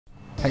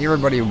Hey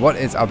everybody, what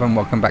is up and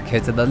welcome back here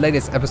to the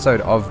latest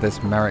episode of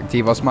this Marik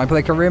Devos My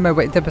Play Career Mode.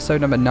 It's episode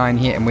number 9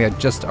 here, and we are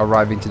just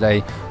arriving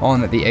today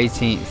on the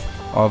 18th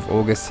of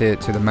August here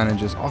to the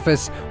manager's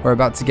office. We're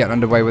about to get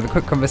underway with a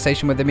quick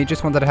conversation with him. He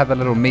just wanted to have a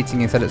little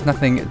meeting. He said it's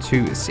nothing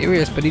too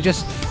serious, but he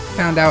just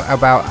found out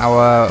about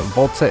our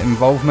Volta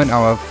involvement,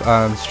 our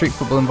street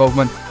football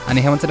involvement, and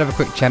he wanted to have a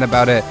quick chat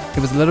about it.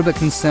 He was a little bit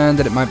concerned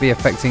that it might be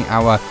affecting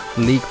our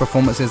league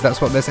performances.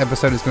 That's what this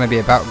episode is going to be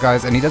about,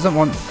 guys, and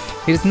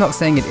he's not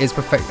saying it is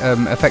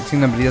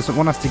affecting them, but he doesn't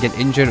want us to get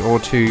injured or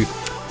to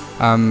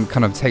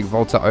kind of take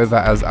Volta over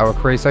as our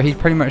career. So he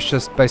pretty much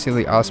just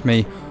basically asked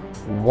me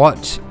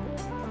what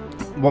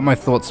my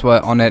thoughts were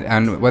on it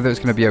and whether it's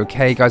going to be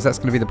okay. Guys, that's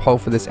going to be the poll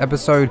for this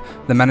episode.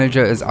 The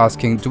manager is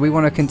asking, do we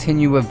want to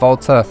continue with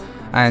Volta,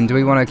 and do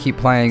we want to keep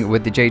playing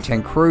with the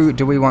J10 crew?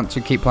 Do we want to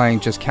keep playing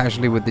just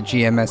casually with the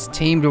GMS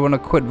team? Do we want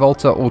to quit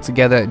Volta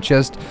altogether? I'm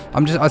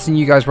just asking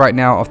you guys right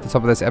now off the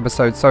top of this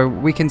episode so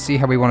we can see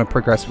how we want to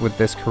progress with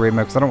this career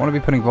mode, because I don't want to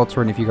be putting Volta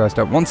in if you guys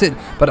don't want it,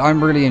 but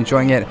I'm really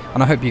enjoying it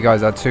and I hope you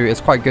guys are too.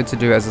 It's quite good to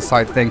do as a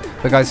side thing.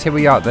 But guys, here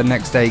we are the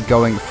next day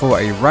going for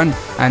a run,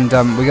 and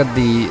we got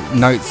the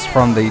notes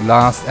from the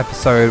last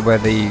episode where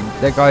the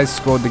guys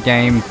scored the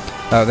game.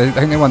 I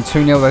think they won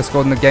 2-0, they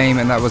scored in the game,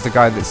 and that was the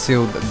guy that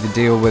sealed the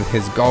deal with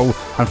his goal,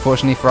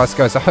 unfortunately for us,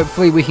 guys. So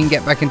hopefully we can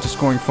get back into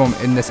scoring form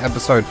in this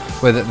episode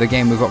with the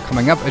game we've got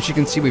coming up. As you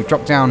can see, we've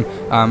dropped down.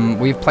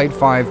 We've played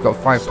 5, got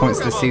 5 points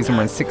this season.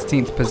 We're in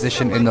 16th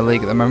position in the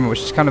league at the moment,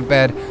 which is kind of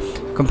bad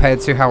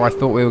compared to how I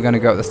thought we were going to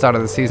go at the start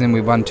of the season.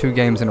 We won 2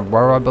 games in a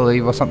row, I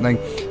believe, or something,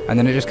 and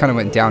then it just kind of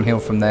went downhill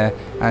from there.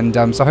 And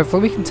so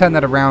hopefully we can turn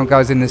that around,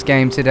 guys, in this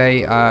game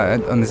today,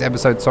 on this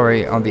episode,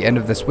 sorry, on the end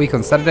of this week.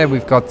 On Saturday,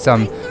 we've got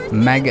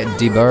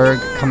Magdeburg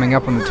coming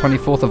up on the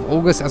 24th of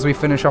August as we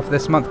finish off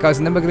this month, guys,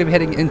 and then we're going to be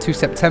heading into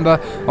September,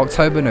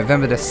 October,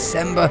 November,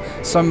 December.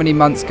 So many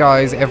months,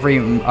 guys. Every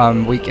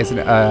week is an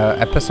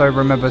episode,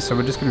 remember, so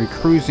we're just going to be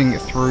cruising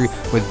through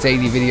with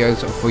daily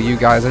videos for you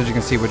guys. As you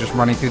can see, we're just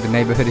running through the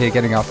neighborhood here,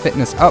 getting our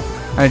fitness up,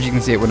 and as you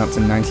can see, it went up to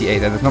 98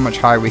 there. There's not much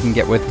higher we can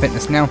get with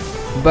fitness now,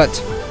 but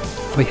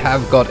we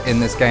have got in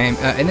this game,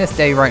 in this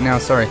day right now,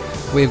 sorry,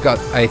 we've got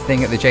a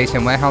thing at the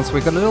J10 warehouse.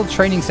 We've got a little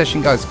training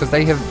session, guys, because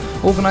they have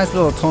organized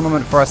a little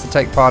tournament for us to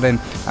take part in,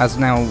 as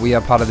now we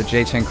are part of the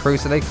J10 crew,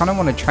 so they kind of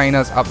want to train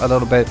us up a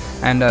little bit,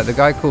 and the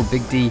guy called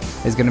Big D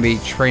is going to be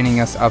training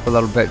us up a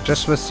little bit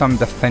just with some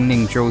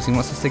defending drills. He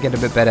wants us to get a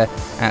bit better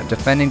at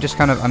defending, just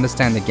kind of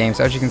understand the game.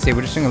 So as you can see,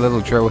 we're just doing a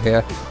little drill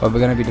here where we're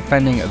going to be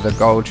defending the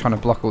goal, trying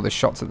to block all the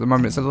shots. At the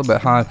moment it's a little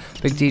bit hard.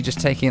 Big D just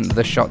taking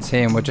the shots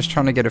here, and we're just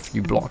trying to get a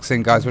few blocks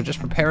in, guys. We're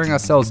just preparing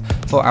ourselves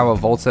for our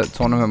Volta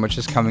tournament, which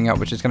is coming up,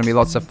 which is going to be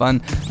lots of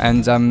fun.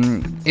 And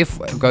if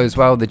it goes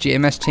well, the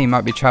GMS team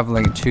might be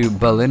traveling to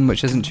Berlin,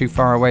 which isn't too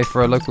far away,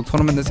 for a local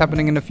tournament that's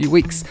happening in a few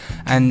weeks.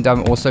 And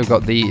also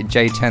got the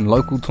J10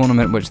 local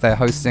tournament, which they're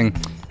hosting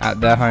at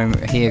their home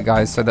here,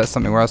 guys. So that's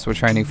something else we're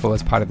training for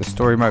as part of the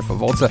story mode for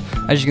Volta.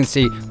 As you can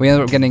see, we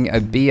ended up getting a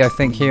B, I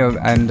think, here,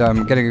 and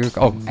getting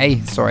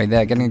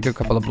a good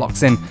couple of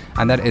blocks in,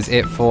 and that is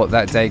it for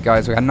that day,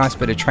 guys. We had a nice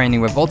bit of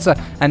training with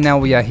Volta, and now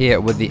we are here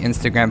with the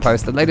Instagram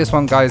post, the latest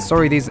one, guys.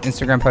 Sorry, these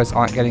Instagram posts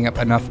aren't getting up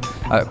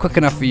quick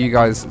enough for you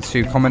guys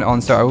to comment on,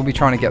 so I will be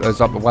trying to get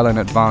those up well in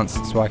advance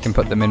so I can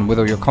put them in with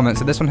all your comments.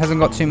 So this one hasn't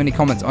got too many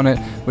comments on it,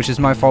 which is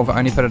my fault. I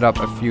only put it up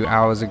a few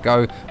hours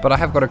ago, but I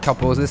have got a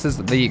couple. This is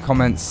the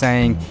comments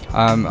saying,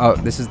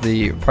 this is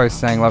the post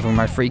saying loving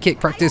my free kick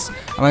practice,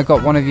 and I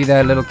got one of you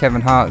there, little Kevin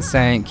Hart,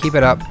 saying keep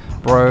it up,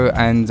 bro,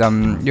 and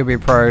you'll be a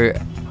pro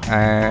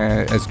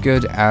as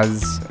good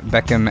as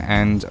Beckham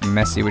and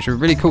Messi, which are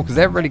really cool because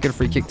they're really good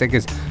free kick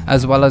takers,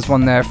 as well as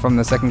one there from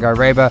the second guy,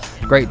 Reba.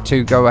 Great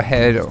to go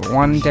ahead.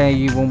 One day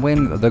you will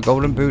win the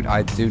golden boot,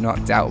 I do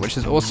not doubt, which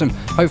is awesome.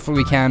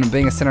 Hopefully we can.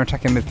 Being a center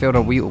attacking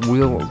midfielder, we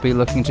will be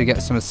looking to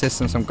get some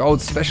assists and some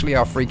goals, especially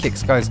our free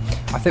kicks, guys.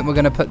 I think we're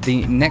going to put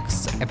the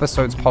next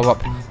episode's poll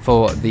up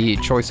for the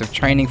choice of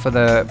training for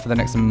the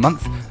next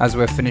month, as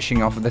we're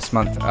finishing off this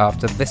month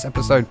after this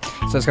episode.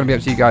 So it's going to be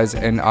up to you guys,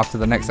 and after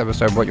the next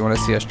episode, what you want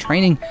to see us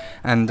training,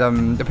 and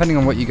depending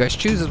on what you guys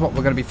choose is what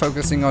we're going to be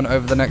focusing on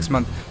over the next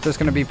month. So it's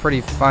going to be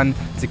pretty fun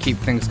to keep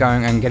things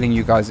going and getting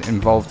you guys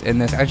involved in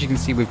this. As you can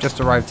see, we've just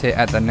arrived here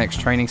at the next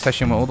training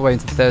session. We're all the way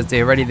into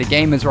Thursday already. The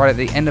game is right at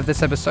the end of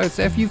this episode,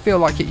 so if you feel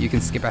like it, you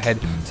can skip ahead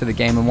to the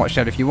game and watch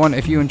that if you want.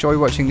 If you enjoy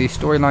watching these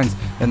storylines,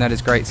 then that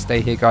is great.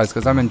 Stay here, guys,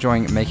 because I'm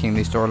enjoying making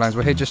these storylines.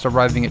 We're here just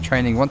arriving at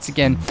training once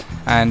again,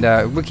 and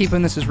we're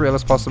keeping this as real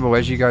as possible.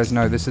 As you guys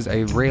know, this is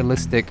a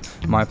realistic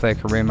My Player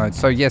career mode,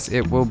 so yes,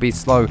 it will be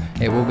slow.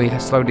 It will be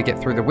slow to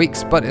get through the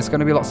weeks, but it's going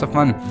to be lots of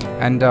fun,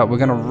 and we're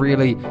going to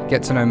really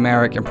get to know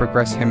Marik and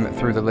progress him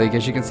through the league.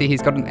 As you can see,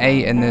 he's got an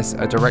A in this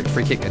direct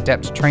free kick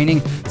adept training,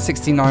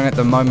 69 at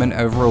the moment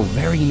overall,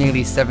 very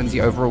nearly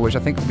 70 overall, which I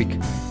think will be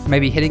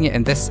maybe hitting it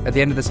in this at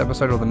the end of this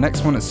episode or the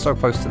next one. It's so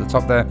close to the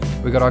top there.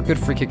 We got our good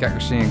free kick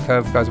accuracy and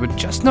curve, guys.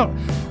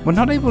 We're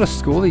not able to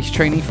score these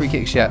training free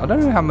kicks yet. I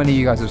don't know how many of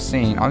you guys have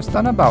seen. I've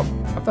done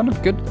a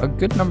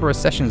good number of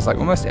sessions, like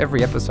almost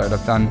every episode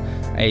I've done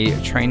a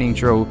training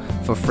drill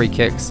for free kicks.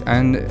 kicks,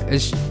 and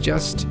it's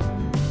just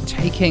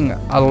taking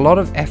a lot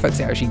of effort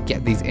to actually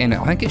get these in.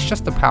 I think it's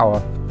just the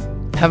power.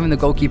 Having the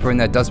goalkeeper in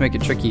there does make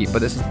it tricky, but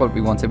this is what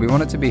we wanted. We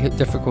want it to be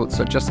difficult,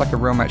 so just like a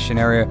real match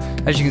scenario.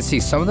 As you can see,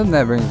 some of them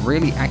they're being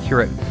really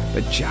accurate,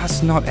 but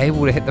just not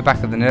able to hit the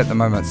back of the net at the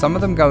moment. Some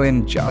of them go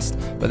in just,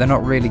 but they're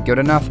not really good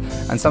enough,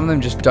 and some of them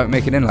just don't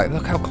make it in. Like,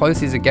 look how close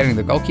these are getting.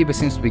 The goalkeeper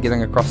seems to be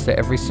getting across to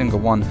every single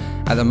one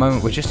at the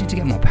moment. We just need to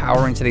get more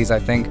power into these, I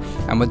think,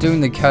 and we're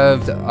doing the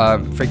curved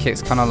free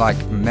kicks, kind of like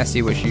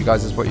Messi, which you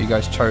guys is what you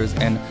guys chose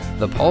in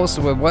the poll. So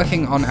we're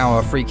working on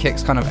our free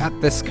kicks kind of at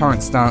this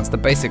current stance, the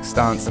basic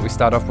stance that we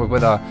start off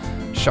with our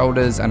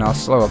shoulders and our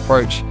slow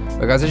approach.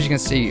 But guys, as you can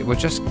see, we're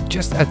just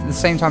at the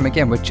same time,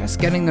 again, we're just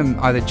getting them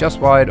either just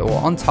wide or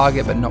on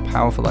target, but not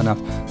powerful enough.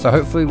 So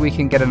hopefully we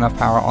can get enough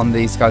power on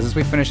these guys. As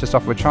we finish this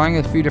off, we're trying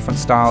a few different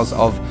styles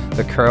of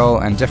the curl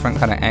and different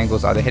kind of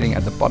angles, either hitting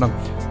at the bottom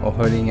or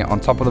hitting it on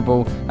top of the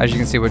ball. As you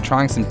can see, we're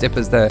trying some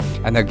dippers there,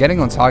 and they're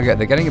getting on target,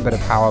 they're getting a bit of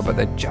power, but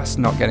they're just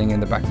not getting in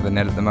the back of the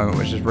net at the moment,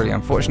 which is really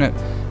unfortunate.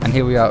 And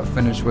here we are,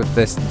 finished with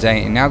this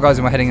day. And now, guys,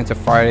 we're heading into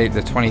Friday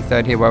the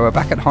 23rd here, where we're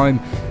back at home,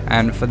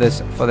 and for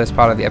this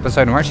part of the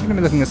episode, and we're actually going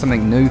to be looking at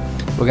something new.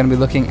 We're going to be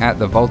looking at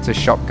the Volta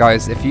shop,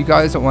 guys. If you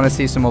guys want to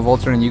see some more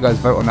Volta, and you guys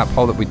vote on that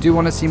poll that we do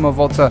want to see more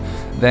Volta,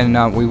 then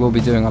we will be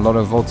doing a lot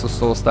of Volta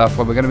store stuff,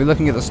 where we're going to be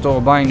looking at the store,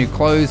 buying new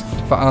clothes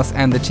for us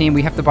and the team.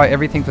 We have to buy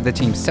everything for the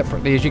team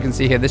separately. As you can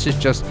see here, this is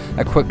just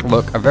a quick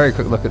look, a very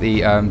quick look at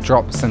the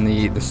drops and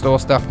the store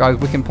stuff, guys.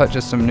 We can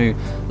purchase some new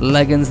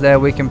leggings there.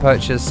 We can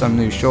purchase some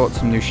new shorts,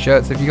 some new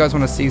shirts. If you guys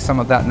want to see some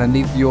of that, and then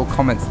leave your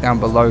comments down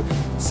below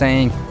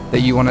saying that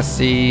you want to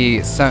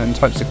see certain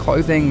types of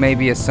clothing,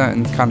 maybe a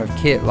certain kind of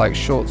kit like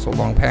shorts or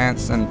long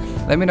pants, and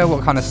let me know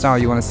what kind of style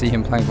you want to see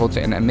him playing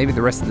Volta in, and maybe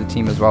the rest of the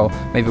team as well,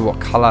 maybe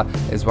what color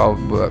as well,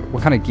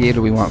 what kind of gear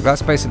do we want.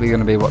 That's basically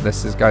going to be what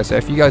this is, guys. So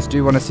if you guys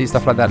do want to see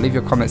stuff like that, leave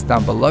your comments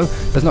down below.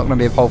 There's not going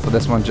to be a poll for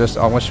this one, I just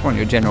want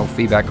your general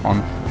feedback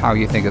on how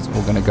you think it's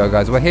all going to go,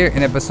 guys. We're here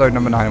in episode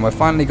number 9, and we've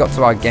finally got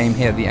to our game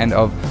here at the end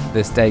of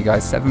this day,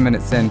 guys. 7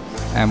 minutes in,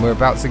 and we're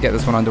about to get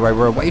this one underway.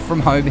 We're away from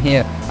home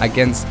here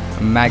against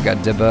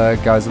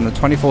Magdeburg, guys, on the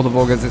 24th of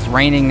August. It's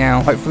raining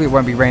now. Hopefully it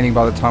won't be raining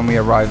by the time we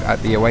arrive at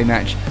the away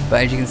match,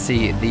 but as you can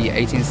see, the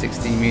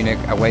 1816 Munich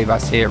away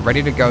bus here,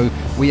 ready to go.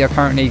 We are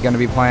currently going to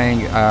be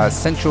playing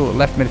central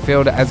left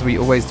midfield, as we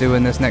always do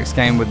in this next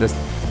game, with this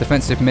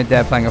defensive mid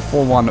there, playing a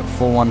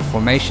 4-1-4-1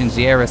 formation.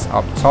 Zieris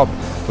up top.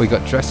 We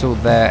got Dressel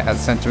there at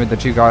centre mid. The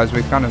two guys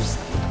we've kind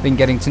of been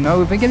getting to know.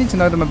 We've been getting to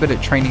know them a bit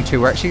at training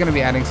too. We're actually going to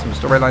be adding some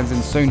storylines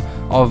in soon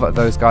of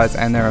those guys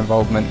and their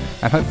involvement,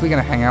 and hopefully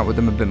going to hang out with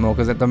them a bit more,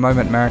 because at the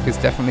moment Marik is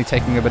definitely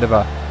taking a bit of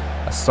a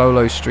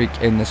solo streak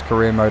in this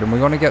career mode, and we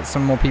want to get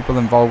some more people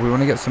involved. We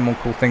want to get some more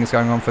cool things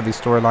going on for these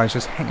storylines,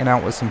 just hanging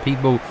out with some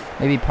people,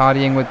 maybe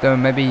partying with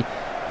them, maybe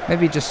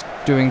just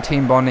doing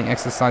team bonding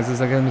exercises.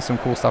 There's going to be some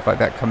cool stuff like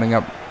that coming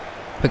up.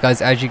 But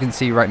guys, as you can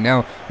see right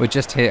now, we're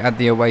just here at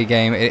the away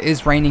game. It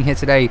is raining here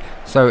today,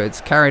 so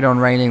it's carried on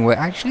raining. We're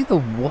actually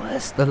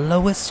the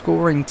lowest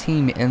scoring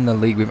team in the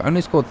league. We've only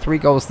scored 3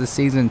 goals this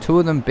season, 2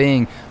 of them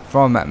being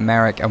from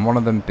Marik and 1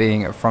 of them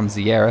being from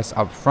Zieris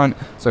up front.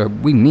 So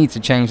we need to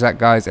change that,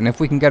 guys, and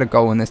if we can get a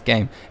goal in this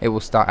game, it will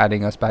start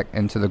adding us back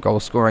into the goal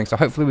scoring. So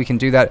hopefully we can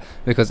do that,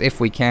 because if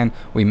we can,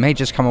 we may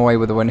just come away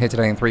with a win here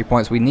today in 3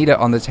 points. We need it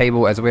on the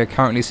table, as we are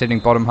currently sitting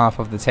bottom half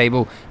of the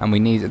table, and we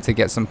need to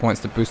get some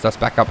points to boost us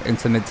back up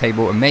into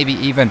mid-table, and maybe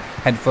even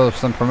head for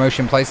some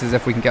promotion places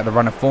if we can get the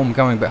run of form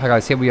going. But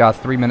guys, here we are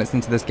 3 minutes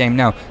into this game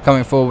now,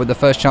 coming forward with the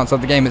first chance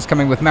of the game. It's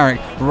coming with Marik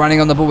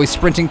running on the ball. He's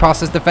sprinting past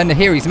his defender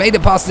here. He's made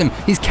it past him.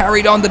 He's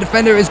carried on. The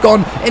defender is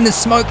gone in the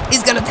smoke.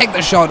 He's going to take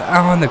the shot.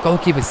 Oh, and the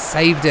goalkeeper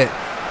saved it.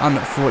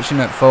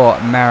 Unfortunate for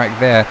Marik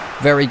there.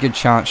 Very good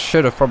chance.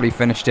 Should have probably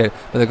finished it,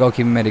 but the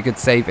goalkeeper made a good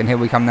save. And here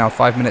we come now,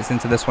 5 minutes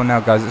into this one now,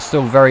 guys. It's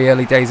still very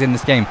early days in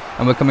this game,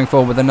 and we're coming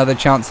forward with another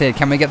chance here.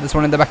 Can we get this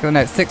one in the back of the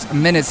net? 6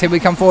 minutes. Here we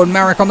come forward.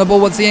 Marik on the ball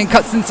once again.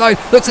 Cuts inside.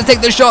 Looks to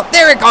take the shot.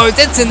 There it goes.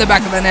 It's in the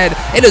back of the net.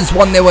 It is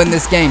 1-0 in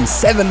this game.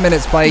 7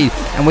 minutes played,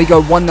 and we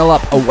go 1-0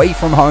 up away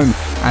from home.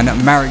 And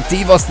Marik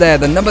Devos there,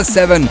 the number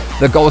 7,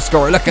 the goal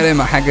scorer. Look at him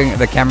hanging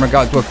the camera,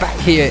 guys. We're back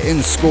here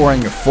in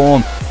scoring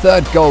form.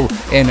 3rd goal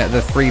in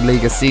the 3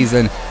 Liga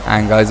season.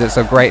 And guys, it's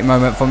a great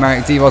moment for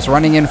Marik Devos,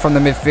 running in from the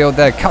midfield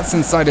there, cuts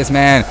inside his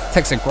man,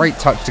 takes a great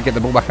touch to get the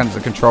ball back under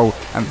control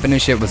and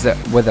finish it with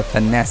a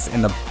finesse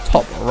in the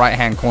top right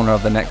hand corner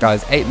of the net,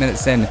 guys. 8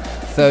 minutes in,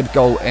 3rd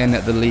goal in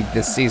the league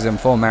this season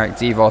for Marik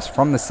Devos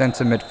from the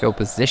centre midfield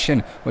position,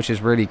 which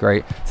is really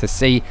great to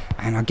see.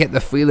 And I get the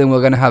feeling we're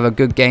going to have a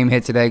good game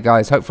here today,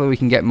 guys. Hopefully we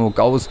can get more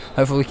goals.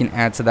 Hopefully we can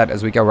add to that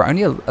as we go. We're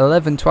only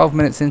 11-12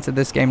 minutes into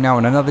this game now,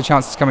 and another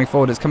chance is coming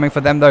forward. It's coming for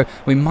them though.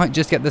 We might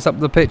just get this up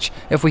the pitch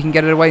if we can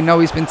get it away. No,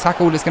 he's been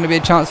tackled. It's going to be a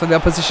chance for the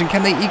opposition.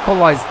 Can they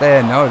equalise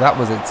there? No, that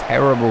was a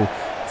terrible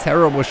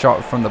terrible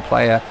shot from the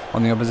player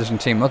on the opposition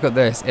team. Look at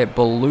this. It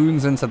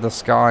balloons into the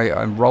sky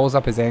and rolls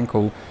up his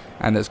ankle,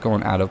 and it's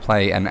gone out of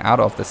play and out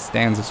of the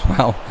stands as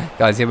well.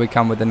 Guys, here we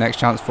come with the next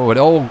chance forward.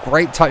 Oh,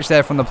 great touch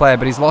there from the player,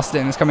 but he's lost it,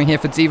 and it's coming here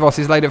for Devos.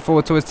 He's laid it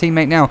forward to his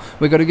teammate now.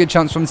 We've got a good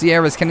chance from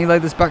Sierras. Can he lay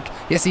this back?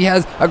 Yes, he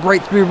has. A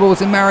great through ball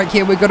to Marik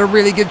here. We've got a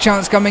really good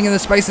chance coming in the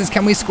spaces.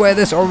 Can we square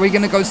this, or are we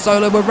going to go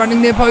solo? We're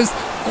running near post.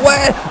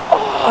 Square!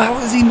 Oh, how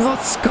has he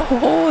not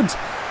scored?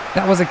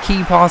 That was a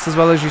key pass as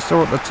well, as you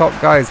saw at the top,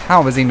 guys.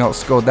 How has he not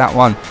scored that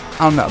one?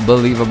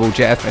 Unbelievable,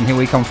 Jeff. And here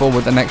we come forward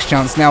with the next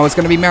chance now. It's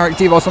going to be Marik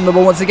Devos on the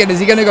ball once again. Is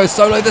he going to go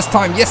solo this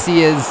time? Yes,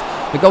 he is.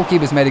 The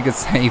goalkeeper's made a good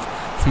save.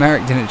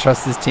 Marik didn't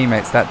trust his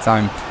teammates that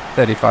time.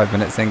 35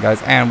 minutes in,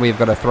 guys, and we've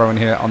got a throw in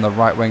here on the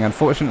right wing.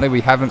 Unfortunately,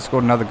 we haven't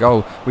scored another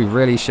goal. We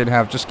really should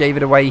have. Just gave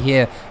it away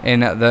here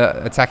in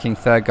the attacking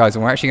third, guys,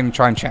 and we're actually going to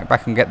try and check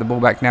back and get the ball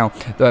back now.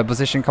 The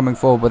position coming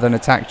forward with an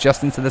attack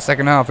just into the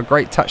second half. A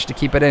great touch to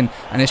keep it in,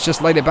 and it's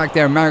just laid it back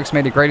there. Marik's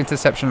made a great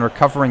interception,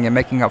 recovering and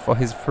making up for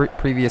his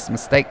previous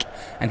mistake.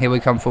 And here we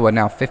come forward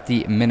now,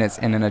 50 minutes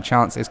in, and a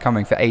chance is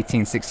coming for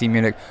 1860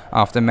 Munich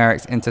after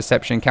Marik's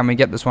interception. Can we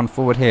get this one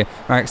forward here?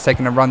 Marik's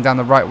taking a run down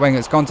the right wing.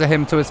 It's gone to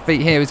him, to his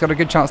feet here. He's got a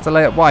good chance to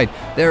lay it wide.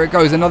 There it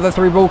goes. Another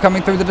through ball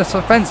coming through the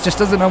defense. Just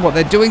doesn't know what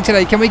they're doing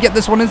today. Can we get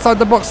this one inside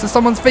the box to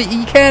someone's feet?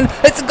 He can.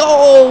 It's a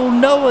goal.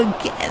 No,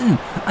 again.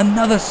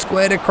 Another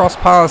squared across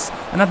pass.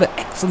 Another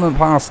excellent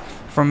pass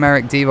from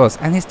Marik Devos,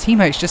 and his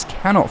teammates just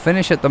cannot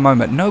finish at the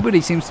moment. Nobody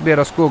seems to be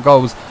able to score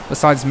goals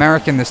besides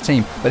Marik in this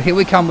team. But here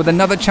we come with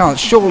another chance.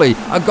 Surely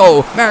a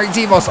goal. Marik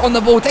Devos on the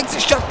ball, takes a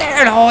shot there,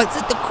 and oh, it's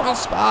at the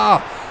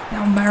crossbar.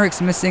 Now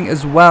Marik's missing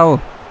as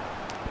well.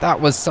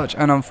 That was such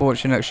an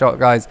unfortunate shot,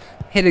 guys.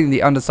 Hitting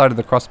the underside of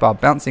the crossbar,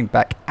 bouncing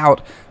back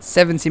out.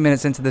 70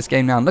 minutes into this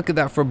game now. Look at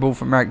that for a ball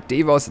from Marik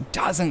Devos.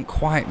 Doesn't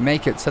quite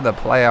make it to the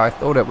player. I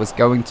thought it was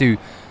going to.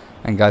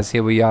 And guys,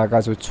 here we are,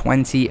 guys, with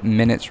 20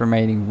 minutes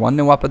remaining.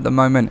 1-0 up at the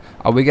moment.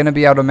 Are we going to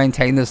be able to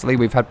maintain this lead?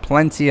 We've had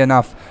plenty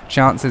enough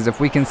chances. If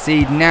we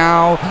concede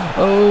now,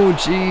 oh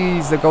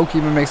jeez, the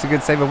goalkeeper makes a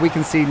good save. If we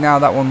concede now,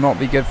 that will not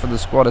be good for the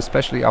squad,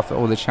 especially after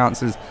all the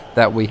chances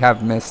that we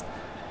have missed.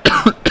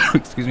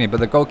 Excuse me, but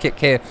the goal kick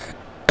here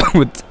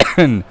with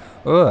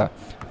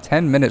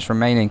 10 minutes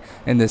remaining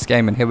in this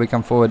game, and here we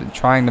come forward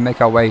trying to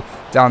make our way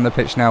down the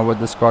pitch now with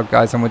the squad,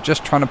 guys, and we're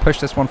just trying to push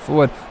this one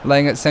forward.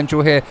 Laying it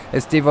central here.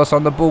 It's Devos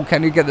on the ball.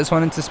 Can you get this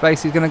one into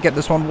space? He's going to get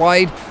this one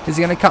wide. Is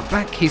he going to cut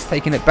back? He's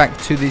taking it back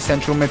to the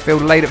central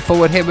midfield. Laid it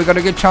forward here. We've got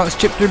a good chance.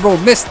 Chip through ball.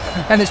 Missed.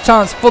 And it's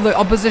chance for the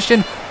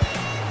opposition.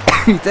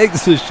 He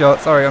takes the shot.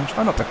 Sorry, I'm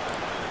trying not to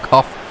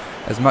cough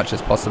as much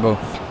as possible.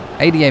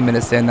 88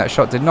 minutes in. That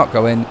shot did not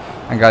go in.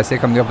 And guys, here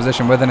come the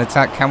opposition with an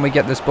attack. Can we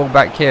get this ball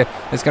back here?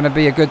 It's going to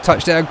be a good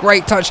touch there. A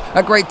great touch,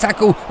 a great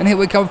tackle. And here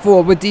we come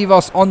forward with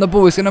Devos on the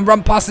ball. He's going to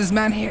run past this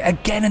man here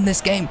again in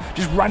this game.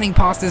 Just running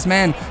past this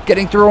man,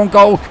 getting through on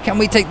goal. Can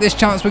we take this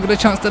chance? We've got a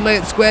chance to lay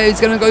it square.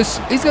 He's going to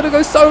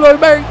go solo.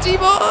 Marik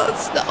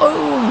Devos.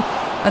 No.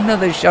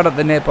 Another shot at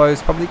the near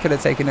post. Probably could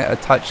have taken it a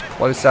touch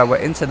closer. We're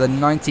into the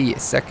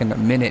 92nd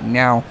minute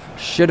now.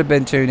 Should have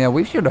been 2-0.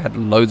 We should have had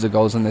loads of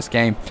goals in this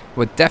game.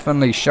 We're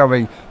definitely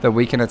showing that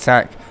we can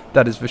attack.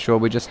 That is for sure.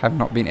 We just have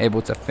not been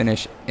able to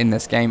finish in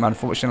this game,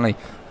 unfortunately.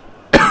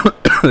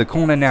 The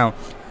corner now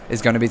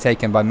is going to be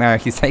taken by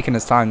Marik. He's taking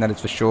his time, that is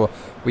for sure.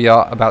 We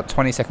are about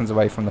 20 seconds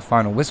away from the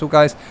final whistle,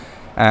 guys.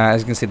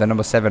 As you can see, the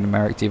number 7,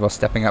 Marik Devos,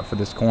 stepping up for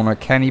this corner.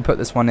 Can he put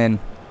this one in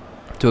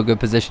to a good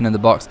position in the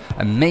box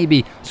and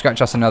maybe scratch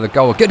us another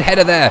goal? A good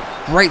header there.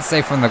 Great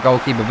save from the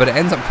goalkeeper, but it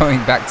ends up going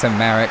back to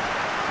Marik,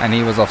 and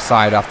he was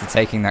offside after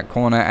taking that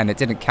corner, and it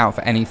didn't count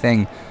for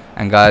anything.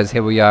 And guys,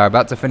 here we are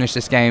about to finish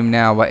this game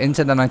now. We're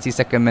into the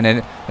 92nd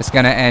minute. It's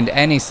going to end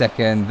any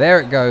second. There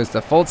it goes,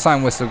 the full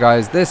time whistle,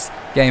 guys. This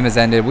game has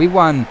ended. We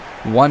won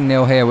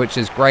 1-0 here, which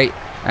is great.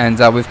 And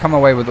we've come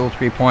away with all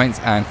 3 points.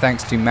 And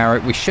thanks to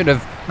Marik,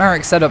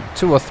 Marik set up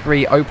 2 or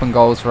 3 open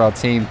goals for our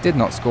team. Did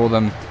not score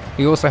them.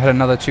 He also had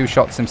another 2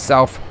 shots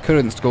himself.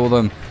 Couldn't score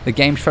them. The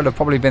game should have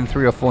probably been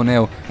 3 or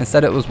 4-0.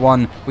 Instead it was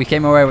 1. We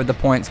came away with the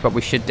points, but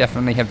we should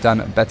definitely have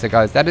done better,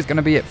 guys. That is going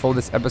to be it for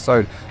this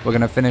episode. We're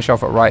going to finish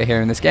off right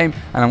here in this game,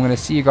 and I'm going to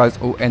see you guys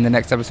all in the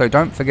next episode.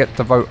 Don't forget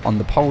to vote on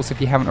the polls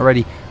if you haven't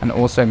already, and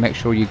also make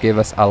sure you give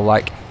us a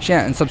like,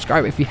 share, and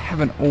subscribe if you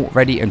haven't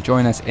already, and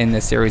join us in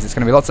this series. It's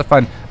going to be lots of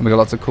fun, and we've got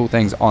lots of cool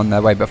things on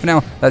their way. But for now,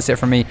 that's it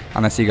from me,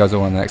 and I'll see you guys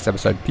all in the next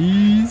episode.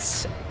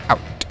 Peace out.